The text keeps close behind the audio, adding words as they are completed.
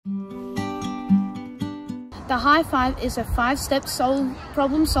The high five is a 5-step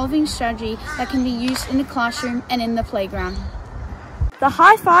problem-solving strategy that can be used in the classroom and in the playground. The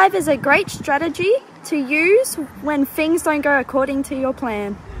high five is a great strategy to use when things don't go according to your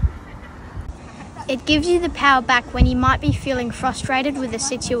plan. It gives you the power back when you might be feeling frustrated with a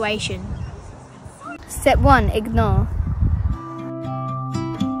situation. Step 1, ignore.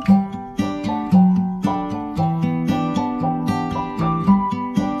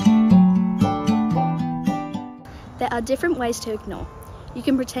 There are different ways to ignore. You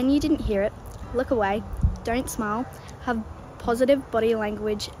can pretend you didn't hear it, look away, don't smile, have positive body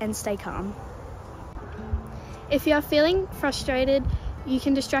language, and stay calm. If you are feeling frustrated, you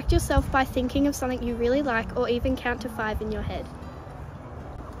can distract yourself by thinking of something you really like or even count to 5 in your head.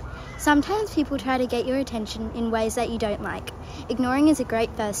 Sometimes people try to get your attention in ways that you don't like. Ignoring is a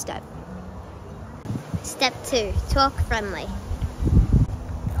great first step. Step 2, talk friendly.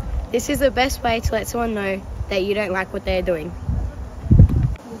 This is the best way to let someone know that you don't like what they're doing.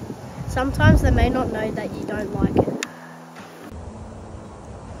 Sometimes they may not know that you don't like it.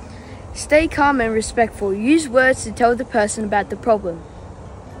 Stay calm and respectful. Use words to tell the person about the problem.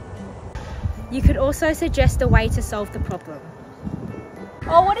 You could also suggest a way to solve the problem.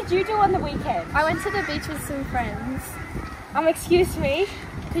 Oh, what did you do on the weekend? I went to the beach with some friends. Excuse me?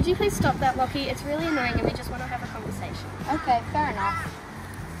 Could you please stop that, Lockie? It's really annoying and we just want to have a conversation. Okay, fair enough.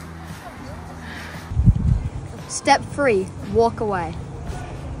 Step 3, walk away.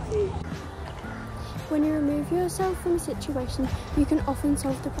 When you remove yourself from a situation, you can often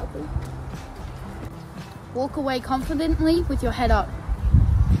solve the problem. Walk away confidently with your head up.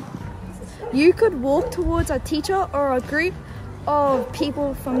 You could walk towards a teacher or a group of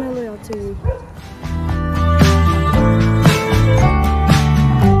people familiar to you.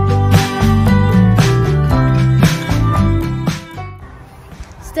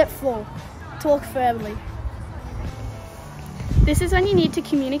 Step 4, talk firmly. This is when you need to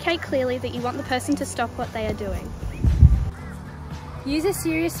communicate clearly that you want the person to stop what they are doing. Use a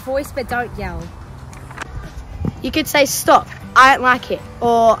serious voice but don't yell. You could say, "Stop, I don't like it,"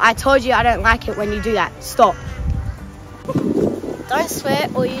 or "I told you I don't like it when you do that. Stop." Don't swear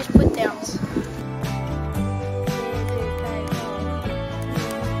or use put downs.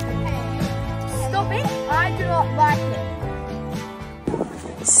 Stop it! I do not like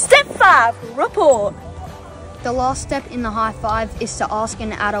it. Step 5, report. The last step in the high five is to ask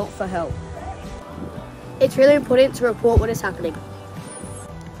an adult for help. It's really important to report what is happening.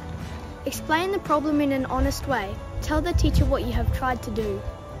 Explain the problem in an honest way. Tell the teacher what you have tried to do.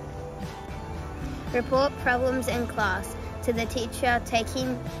 Report problems in class to the teacher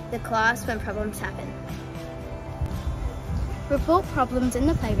taking the class when problems happen. Report problems in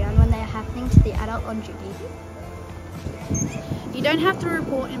the playground when they are happening to the adult on duty. You don't have to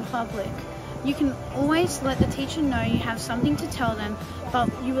report in public. You can always let the teacher know you have something to tell them, but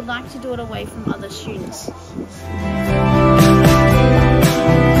you would like to do it away from other students.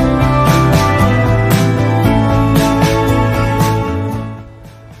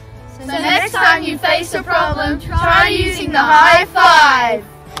 So next time you face a problem, try using the high five.